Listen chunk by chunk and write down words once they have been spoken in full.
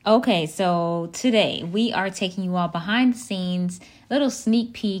Okay, so today we are taking you all behind the scenes, little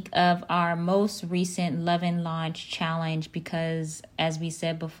sneak peek of our most recent Love and Launch challenge because, as we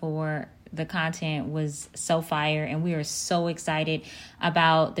said before, the content was so fire and we are so excited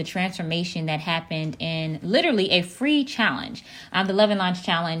about the transformation that happened in literally a free challenge. The Love and Launch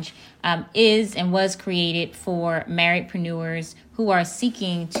Challenge is and was created for marriedpreneurs who are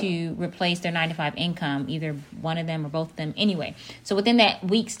seeking to replace their 9-to-5 income, either one of them or both of them anyway. So within that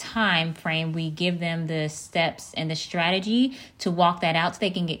week's time frame, we give them the steps and the strategy to walk that out so they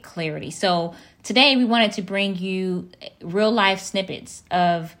can get clarity. So today we wanted to bring you real life snippets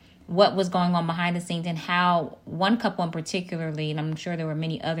of what was going on behind the scenes and how one couple in particularly, and I'm sure there were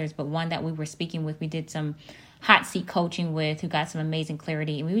many others, but one that we were speaking with, we did some hot seat coaching with, who got some amazing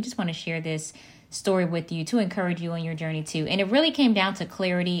clarity. And we just want to share this story with you to encourage you on your journey too. And it really came down to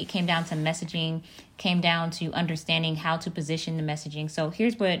clarity. It came down to messaging, came down to understanding how to position the messaging. So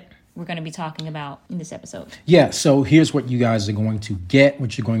here's what we're going to be talking about in this episode. Yeah. So here's what you guys are going to get,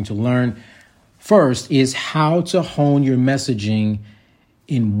 what you're going to learn. First is how to hone your messaging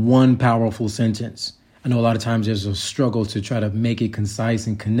in one powerful sentence. I know a lot of times there's a struggle to try to make it concise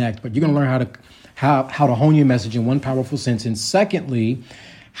and connect, but you're going to learn how to hone your message in one powerful sentence. Secondly,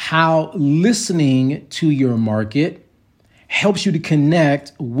 how listening to your market helps you to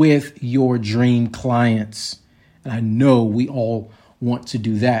connect with your dream clients. And I know we all want to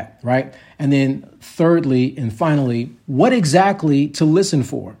do that, right? And then thirdly and finally, what exactly to listen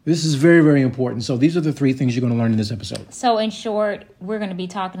for. This is very, very important. So these are the three things you're going to learn in this episode. So in short, we're going to be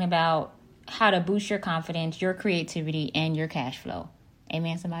talking about how to boost your confidence, your creativity, and your cash flow.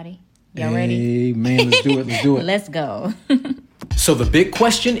 Amen, somebody? Y'all ready? Amen. Let's do it. Let's do it. Let's go. So the big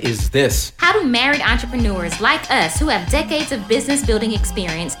question is this. How do married entrepreneurs like us who have decades of business building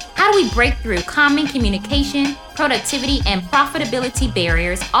experience, how do we break through common communication, productivity, and profitability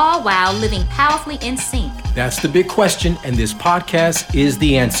barriers, all while living powerfully in sync? That's the big question, and this podcast is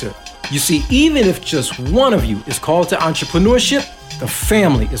the answer. You see, even if just one of you is called to entrepreneurship, the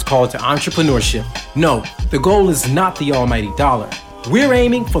family is called to entrepreneurship. No, the goal is not the almighty dollar. We're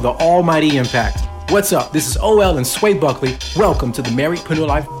aiming for the almighty impact. What's up? This is OL and Sway Buckley. Welcome to the Marriedpreneur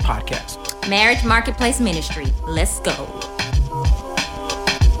Life Podcast. Marriage Marketplace Ministry. Let's go.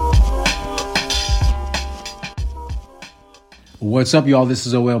 What's up, y'all? This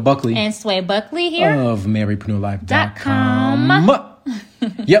is OL Buckley. And Sway Buckley here. Of marriedpreneurlife.com.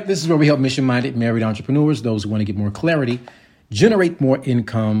 Yep, this is where we help mission-minded married entrepreneurs, those who want to get more clarity, generate more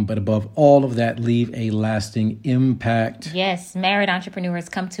income, but above all of that, leave a lasting impact. Yes, married entrepreneurs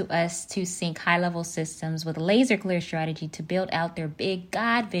come to us to sync high-level systems with laser clear strategy to build out their big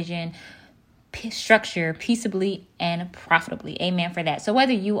God vision structure peaceably and profitably. Amen for that. So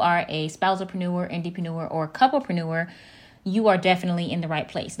whether you are a spousalpreneur, indiepreneur, or couplepreneur, you are definitely in the right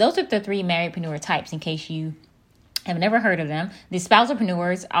place. Those are the three marriedpreneur types in case you have never heard of them. The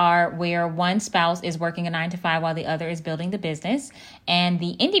spousalpreneurs are where one spouse is working a 9-to-5 while the other is building the business. And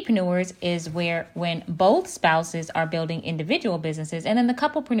the indiepreneurs is where when both spouses are building individual businesses. And then the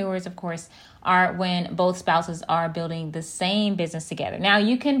couplepreneurs, of course, are when both spouses are building the same business together. Now,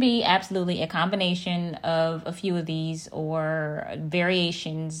 you can be absolutely a combination of a few of these or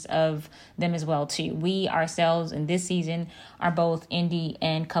variations of them as well, too. We ourselves in this season are both indie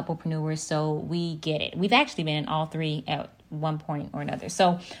and couplepreneurs, so we get it. We've actually been in all three at one point or another.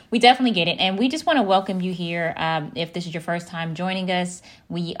 So we definitely get it. And we just want to welcome you here. If this is your first time joining us,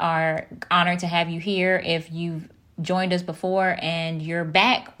 we are honored to have you here. If you've joined us before and you're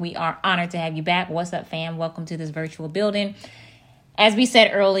back, we are honored to have you back. What's up, fam? Welcome to this virtual building. As we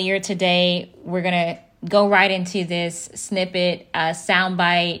said earlier today, we're going to go right into this snippet,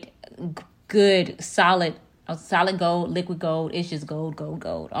 soundbite, good, solid gold, liquid gold. It's just gold,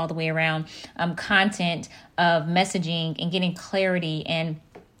 all the way around. Content of messaging and getting clarity. And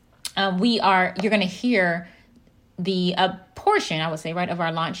you're going to hear the portion, I would say, right, of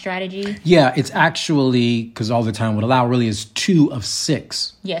our launch strategy. Yeah, it's actually, because all the time would allow, really is 2 of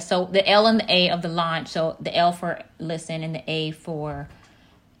 6. Yeah, so the L and the A of the launch. So the L for listen and the A for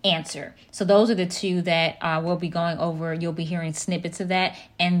answer. So those are the two that we'll be going over. You'll be hearing snippets of that.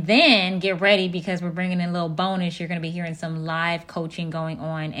 And then get ready because we're bringing in a little bonus. You're going to be hearing some live coaching going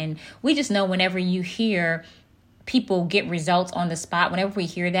on. And we just know whenever you hear people get results on the spot, whenever we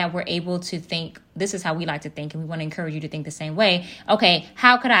hear that, we're able to think, this is how we like to think, and we want to encourage you to think the same way. Okay,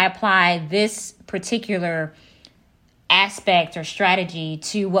 how could I apply this particular aspect or strategy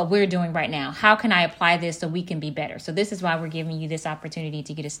to what we're doing right now. How can I apply this so we can be better? So this is why we're giving you this opportunity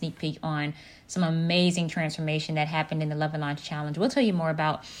to get a sneak peek on some amazing transformation that happened in the Love and Launch Challenge. We'll tell you more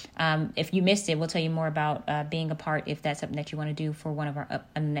about, if you missed it, we'll tell you more about being a part if that's something that you want to do for one of our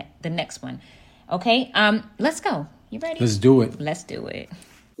the next one. Okay, let's go. You ready? Let's do it. Let's do it.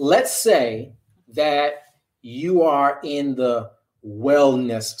 Let's say that you are in the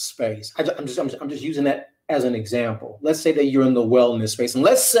wellness space. I'm just using that as an example. Let's say that you're in the wellness space, and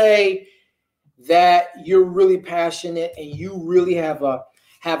let's say that you're really passionate and you really have a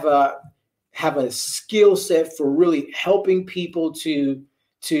skill set for really helping people to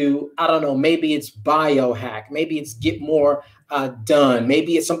I don't know, maybe it's biohack, maybe it's get more done,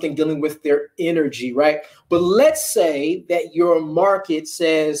 maybe it's something dealing with their energy, right? But let's say that your market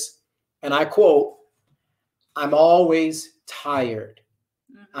says, and I quote, "I'm always tired.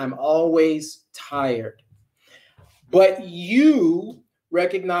 I'm always tired." But you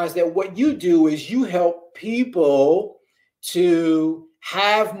recognize that what you do is you help people to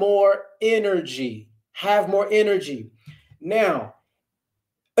have more energy, Now,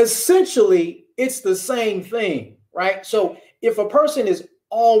 essentially, it's the same thing, right? So if a person is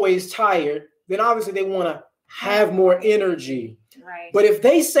always tired, then obviously they want to have more energy. Right. But if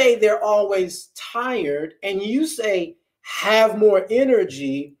they say they're always tired and you say have more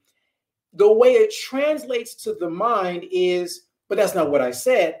energy, the way it translates to the mind is, but that's not what I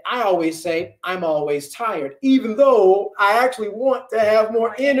said. I always say I'm always tired, even though I actually want to have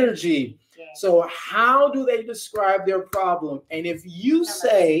more energy. Yeah. So how do they describe their problem? And if you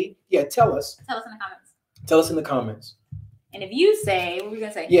say, tell us. Tell us in the comments. Tell us in the comments. And if you say, what are we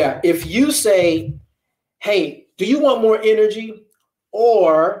going to say? Yeah, if you say, hey, do you want more energy?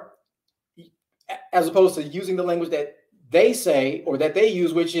 Or as opposed to using the language that they say or that they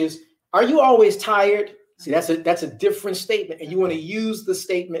use, which is, are you always tired? See, that's a different statement, and you want to use the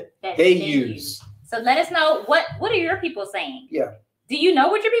statement that they use. So let us know what are your people saying? Yeah. Do you know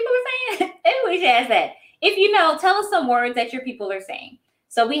what your people are saying? Maybe we should ask that. If you know, tell us some words that your people are saying.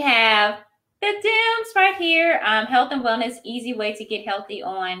 So we have the DIMS right here. Health and wellness, easy way to get healthy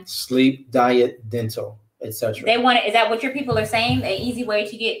on sleep, diet, dental, etc. They want it. Is that what your people are saying? An easy way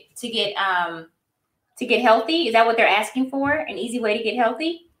to get healthy? Is that what they're asking for? An easy way to get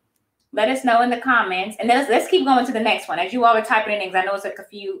healthy? Let us know in the comments. And then let's keep going to the next one. As you all are typing in, because I know it's like a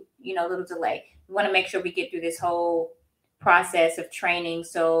few, little delay. We want to make sure we get through this whole process of training.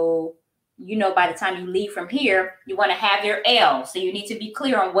 So, by the time you leave from here, you want to have your L. So you need to be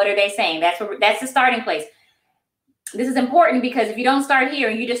clear on what are they saying. That's the starting place. This is important because if you don't start here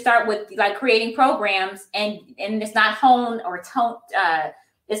and you just start with like creating programs and it's not honed or toned,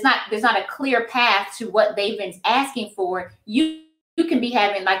 there's not a clear path to what they've been asking for, you can be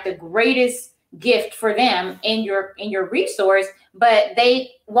having like the greatest gift for them in your resource, but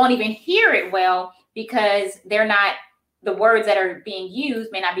they won't even hear it well because the words that are being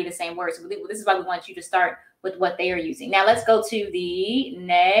used may not be the same words. So this is why we want you to start with what they are using. Now let's go to the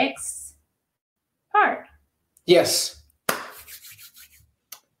next part. Yes.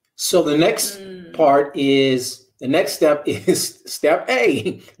 So the next part is, the next step is step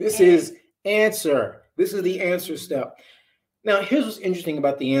A. This is answer. This is the answer step. Now, here's what's interesting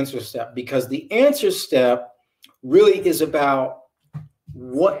about the answer step, because the answer step really is about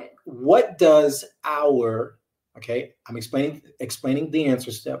what does our, I'm explaining the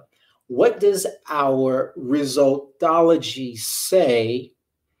answer step. What does our resultology say?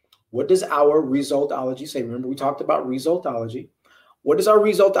 What does our resultology say? Remember, we talked about resultology. What does our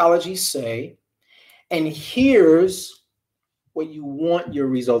resultology say? And here's what you want your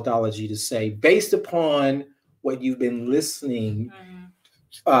resultology to say based upon what you've been listening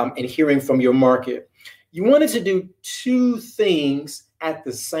and hearing from your market. You wanted to do two things at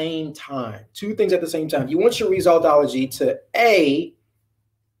the same time. You want your resultology to A,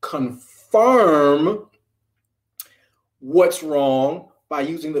 confirm what's wrong by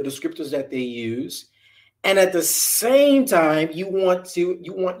using the descriptors that they use. And at the same time, you want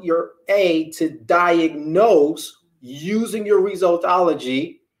your A to diagnose using your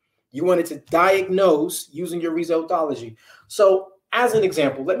resultology. You want it to diagnose using your resultology. So as an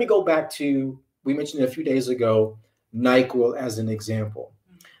example, let me go back to, we mentioned it a few days ago, NyQuil as an example.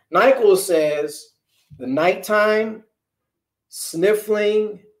 NyQuil says the nighttime,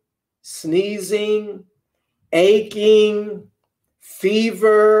 sniffling, sneezing, aching,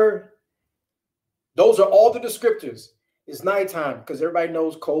 fever, those are all the descriptors. It's nighttime because everybody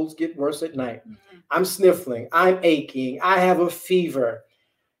knows colds get worse at night. I'm sniffling, I'm aching, I have a fever.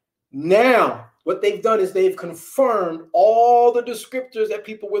 Now, what they've done is they've confirmed all the descriptors that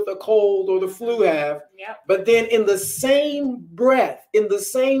people with a cold or the flu have. Yep. But then in the same breath, in the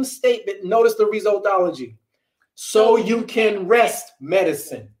same statement, notice the resultology. So you can rest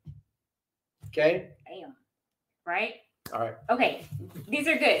medicine. Okay? Damn. Right? All right. Okay. These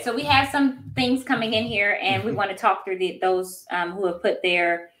are good. So we have some things coming in here, and we want to talk through those who have put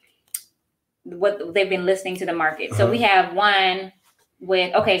what they've been listening to the market. So we have one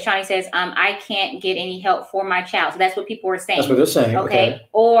with, Shawnee says, I can't get any help for my child. So that's what people were saying. That's what they're saying. Okay.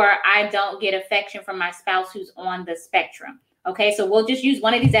 Or I don't get affection from my spouse who's on the spectrum. Okay. So we'll just use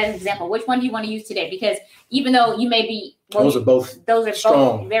one of these as an example. Which one do you want to use today? Because even though you may be, those are both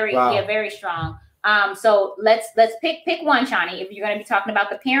strong. Very, very strong. So let's pick one, Shawnee. If you're going to be talking about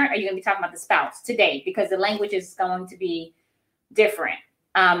the parent, or you're going to be talking about the spouse today, because the language is going to be different.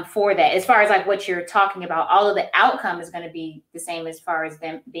 For that, as far as like what you're talking about, all of the outcome is going to be the same as far as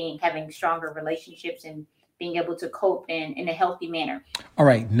them having stronger relationships and being able to cope in a healthy manner. All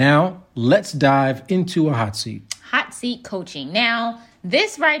right, now let's dive into a hot seat. Hot seat coaching. Now,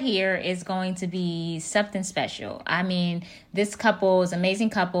 this right here is going to be something special. I mean, this couple is an amazing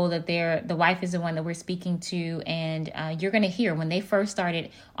couple that the wife is the one that we're speaking to. And you're going to hear when they first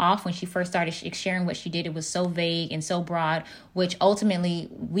started off, when she first started sharing what she did, it was so vague and so broad, which ultimately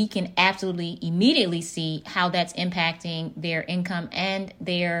we can absolutely immediately see how that's impacting their income and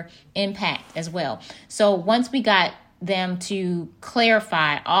their impact as well. So once we got them to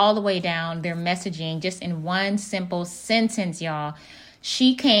clarify all the way down their messaging just in one simple sentence, y'all,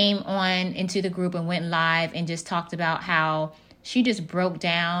 she came on into the group and went live and just talked about how she just broke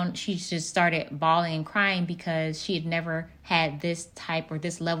down. She just started bawling and crying because she had never had this type or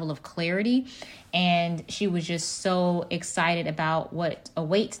this level of clarity. And she was just so excited about what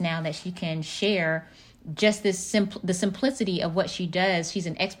awaits now that she can share just the simplicity of what she does. She's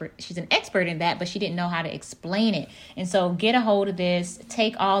an expert in that, but she didn't know how to explain it. And so get a hold of this,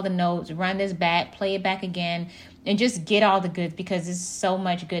 take all the notes, run this back, play it back again, and just get all the goods, because there's so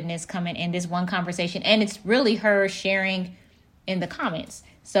much goodness coming in this one conversation. And it's really her sharing in the comments.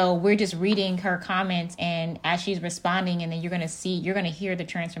 So we're just reading her comments, and as she's responding, and then you're going to hear the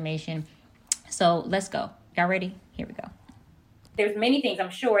transformation. So let's go. Y'all ready? Here we go. There's many things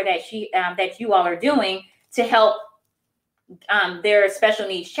I'm sure that that you all are doing to help their special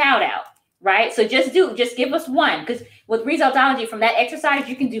needs child out, right? So just give us one, because with Resultology, from that exercise,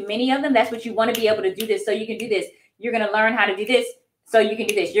 you can do many of them. That's what you want to be able to do this. So you can do this. You're going to learn how to do this. So you can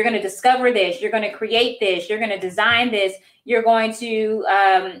do this. You're going to discover this. You're going to create this. You're going to design this. You're going to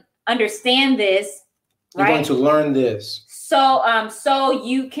understand this. Right? You're going to learn this. So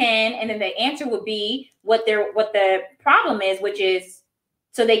you can, and then the answer would be what the problem is, which is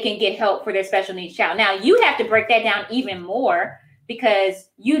so they can get help for their special needs child. Now you have to break that down even more, because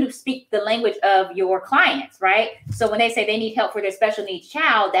you speak the language of your clients, right? So when they say they need help for their special needs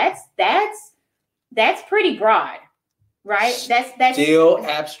child, that's pretty broad, right? That's still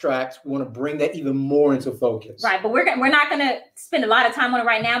abstract. We want to bring that even more into focus, right? But we're not going to spend a lot of time on it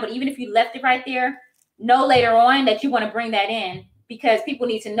right now. But even if you left it right there, know later on that you want to bring that in, because people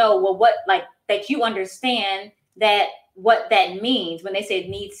need to know, that you understand that what that means when they say it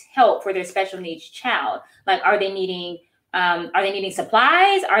needs help for their special needs child. Like, are they needing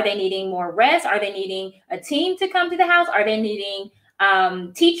supplies? Are they needing more rest? Are they needing a team to come to the house? Are they needing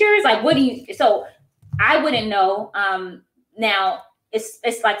teachers? Like, so I wouldn't know. Now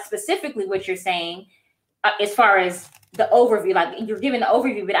it's like specifically what you're saying as far as the overview, like you're giving the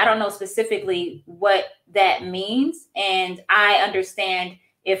overview, but I don't know specifically what that means. And I understand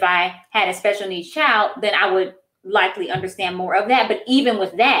if I had a special needs child, then I would likely understand more of that. But even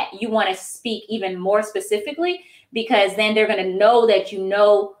with that, you want to speak even more specifically, because then they're going to know that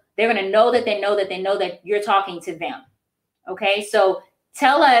they're going to know that they know that they know that you're talking to them. Okay. So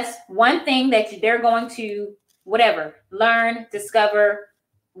tell us one thing that they're going to learn, discover,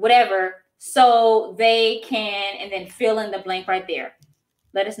 whatever, so they can, and then fill in the blank right there.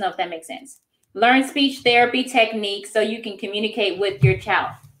 Let us know if that makes sense. Learn speech therapy techniques so you can communicate with your child.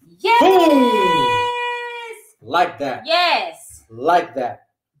 Yes. Boom. Like that. Yes. Like that.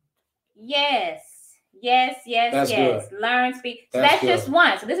 Yes. That's good. Learn speech. So that's just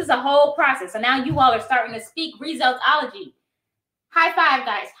one. So this is a whole process. So now you all are starting to speak Resultology. High five,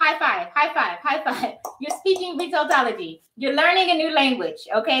 guys. High five, high five, high five. You're speaking Resultology. You're learning a new language.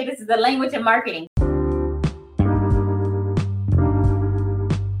 Okay, this is the language of marketing.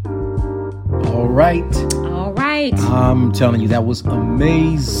 All right. I'm telling you, that was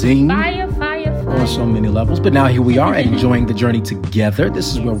amazing. Fire. On so many levels. But now here we are enjoying the journey together.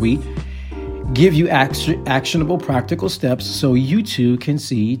 This is where we give you actionable, practical steps so you too can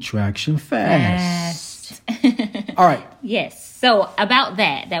see traction fast. All right. Yes. So about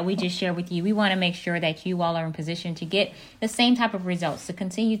that we just shared with you, we want to make sure that you all are in position to get the same type of results, to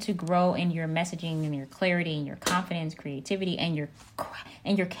continue to grow in your messaging and your clarity and your confidence, creativity, and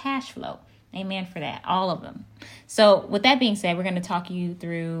your cash flow. Amen for that. All of them. So with that being said, we're going to talk you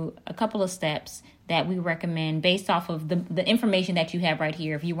through a couple of steps that we recommend based off of the information that you have right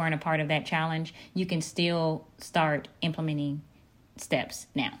here. If you weren't a part of that challenge, you can still start implementing steps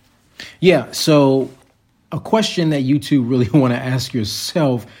now. Yeah. So a question that you two really want to ask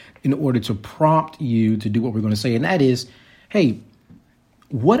yourself in order to prompt you to do what we're going to say, and that is, hey,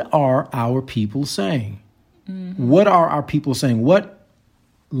 what are our people saying? Mm-hmm. What are our people saying? What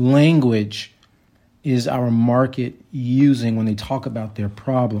language is our market using when they talk about their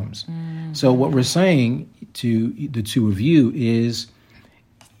problems? Mm-hmm. So what we're saying to the two of you is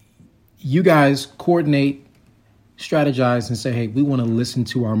you guys coordinate, strategize, and say, hey, we want to listen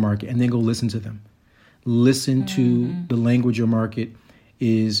to our market, and then go listen to them. Listen to the language your market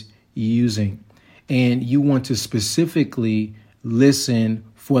is using. And you want to specifically listen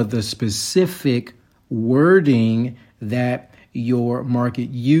for the specific wording that your market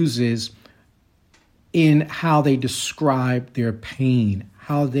uses in how they describe their pain,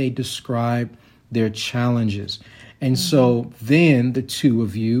 how they describe their challenges. And so then the two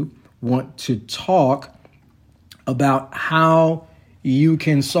of you want to talk about how you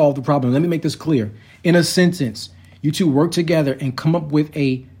can solve the problem. Let me make this clear. In a sentence, you two work together and come up with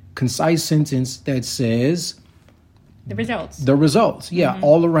a concise sentence that says the results. The results. Yeah,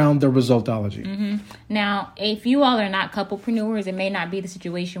 all around the resultology. Mm-hmm. Now, if you all are not couplepreneurs, it may not be the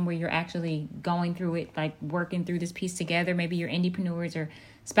situation where you're actually going through it, like working through this piece together. Maybe you're indiepreneurs or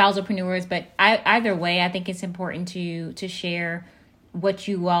spousalpreneurs. But either way, I think it's important to share what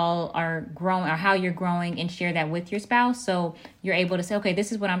you all are growing or how you're growing and share that with your spouse. So you're able to say, okay,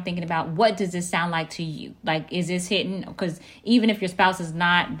 this is what I'm thinking about. What does this sound like to you? Like, is this hitting? Because even if your spouse is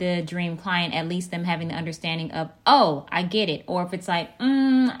not the dream client, at least them having the understanding of, oh, I get it. Or if it's like,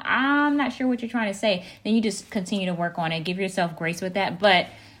 I'm not sure what you're trying to say, then you just continue to work on it. Give yourself grace with that. But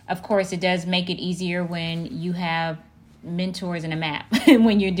of course, it does make it easier when you have mentors and a map.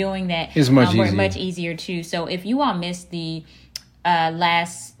 When you're doing that, it's much easier. Much easier too. So if you all missed the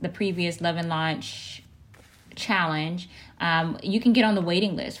previous Love and Launch challenge, you can get on the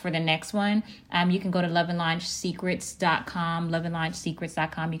waiting list for the next one. You can go to loveandlaunchsecrets.com,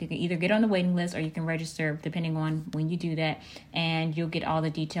 loveandlaunchsecrets.com. You can either get on the waiting list or you can register depending on when you do that, and you'll get all the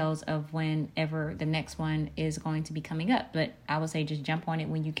details of whenever the next one is going to be coming up. But I would say just jump on it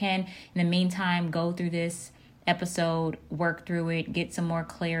when you can. In the meantime, go through this episode, work through it, get some more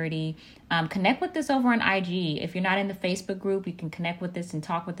clarity. Connect with us over on IG. If you're not in the Facebook group, you can connect with us and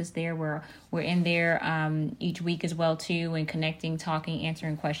talk with us there. We're in there each week as well too, and connecting, talking,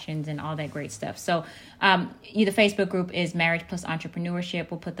 answering questions, and all that great stuff. So the Facebook group is Marriage Plus Entrepreneurship.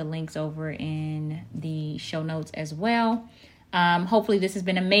 We'll put the links over in the show notes as well. Hopefully this has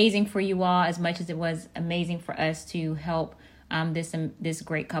been amazing for you all, as much as it was amazing for us to help this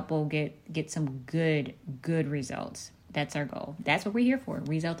great couple get some good results. That's our goal. That's what we're here for.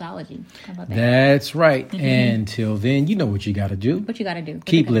 Resultology. How about that? That's right. Mm-hmm. Until then, you know what you got to do. What you got to do.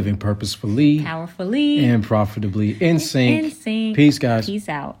 Keep living purposefully, powerfully, and profitably in sync. In sync. Peace, guys. Peace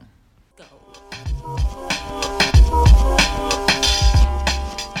out.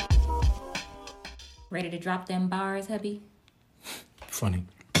 Ready to drop them bars, hubby? Funny.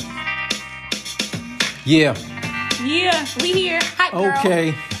 Yeah. Yeah, we here. Hi, girl.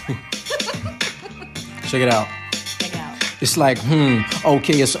 Okay. Check it out. It's like,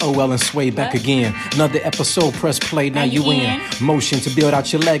 okay, it's OL and Sway back again. Another episode, press play, now you in. Motion to build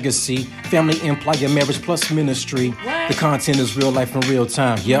out your legacy. Family, employer, marriage plus ministry. What? The content is real life in real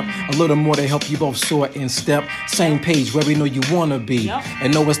time. Yep, a little more to help you both soar in step. Same page where we know you wanna be. Yep.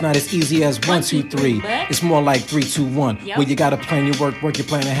 And no, it's not as easy as 1, 2, 3. It's more like 3, 2, 1. Yep. Where you gotta plan your work your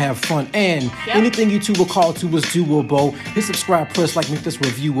plan and have fun. And anything you two will call to is doable. Hit subscribe, press like, make this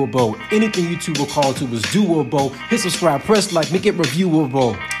reviewable. Anything you two will call to is doable. Hit subscribe, press like, make it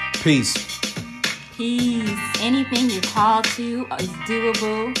reviewable. Peace. Anything you call to is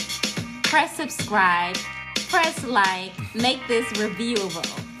doable. Press subscribe, press like, make this reviewable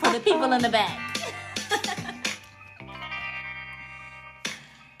for the people in the back.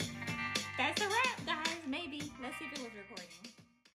 That's a wrap, guys. Maybe. Let's see if it was recording.